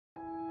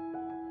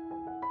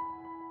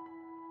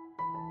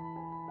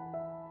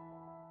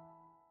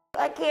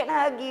I can't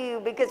hug you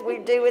because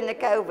we're doing the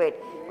COVID.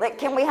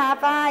 Can we high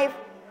five?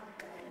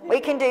 We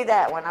can do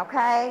that one,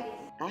 okay?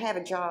 I have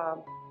a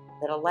job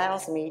that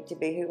allows me to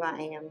be who I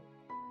am.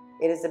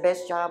 It is the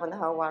best job in the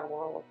whole wide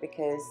world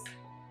because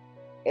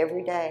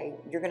every day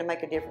you're going to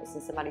make a difference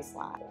in somebody's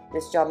life.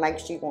 This job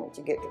makes you want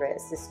to get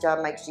dressed. This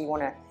job makes you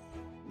want to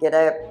get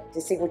up to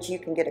see what you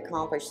can get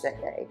accomplished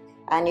that day.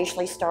 I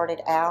initially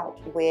started out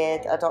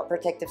with Adult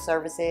Protective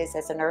Services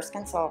as a nurse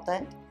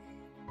consultant.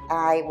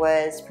 I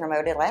was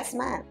promoted last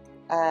month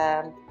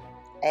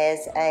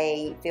as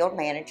a field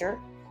manager.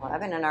 I've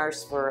been a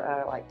nurse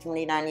for like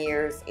 29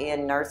 years,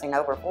 in nursing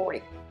over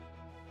 40.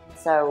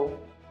 So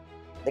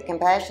the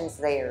compassion's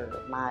there.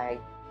 My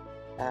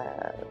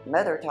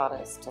mother taught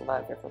us to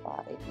love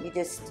everybody.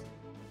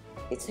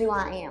 It's who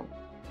I am.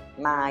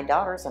 My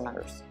daughter's a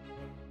nurse.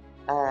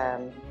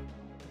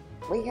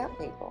 We help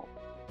people.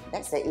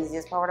 That's the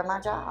easiest part of my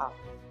job.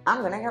 I'm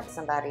going to help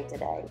somebody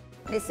today.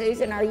 Miss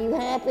Susan, are you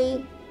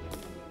happy?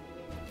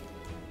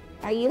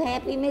 Are you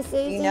happy, Miss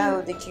Susan? You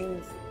know that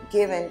you've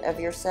given of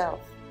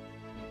yourself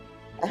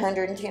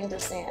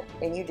 110%,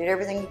 and you did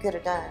everything you could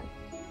have done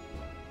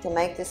to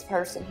make this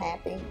person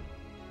happy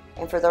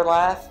and for their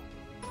life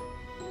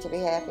to be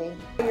happy.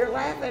 You're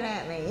laughing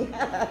at me.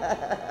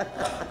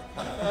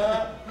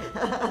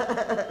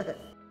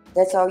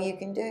 That's all you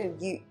can do.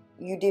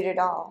 You did it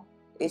all.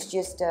 It's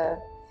just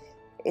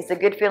it's a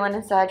good feeling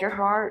inside your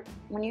heart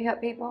when you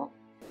help people.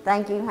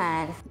 Thank you,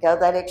 hon. Go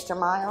that extra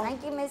mile.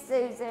 Thank you, Miss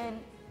Susan.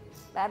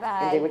 Bye-bye.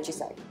 And do what you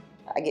say.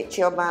 I get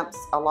chill bumps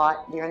a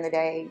lot during the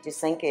day,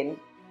 just thinking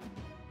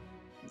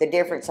the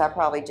difference I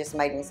probably just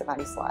made in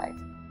somebody's life.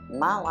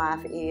 My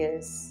life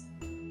is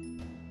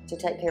to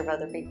take care of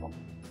other people.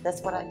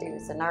 That's what I do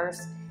as a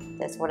nurse.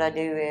 That's what I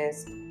do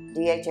as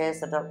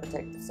DHS Adult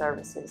Protective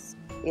Services,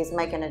 is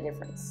making a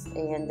difference.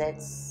 And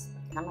that's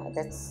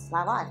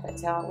my life.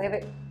 That's how I live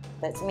it.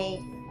 That's me.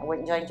 I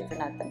wouldn't change it for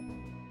nothing.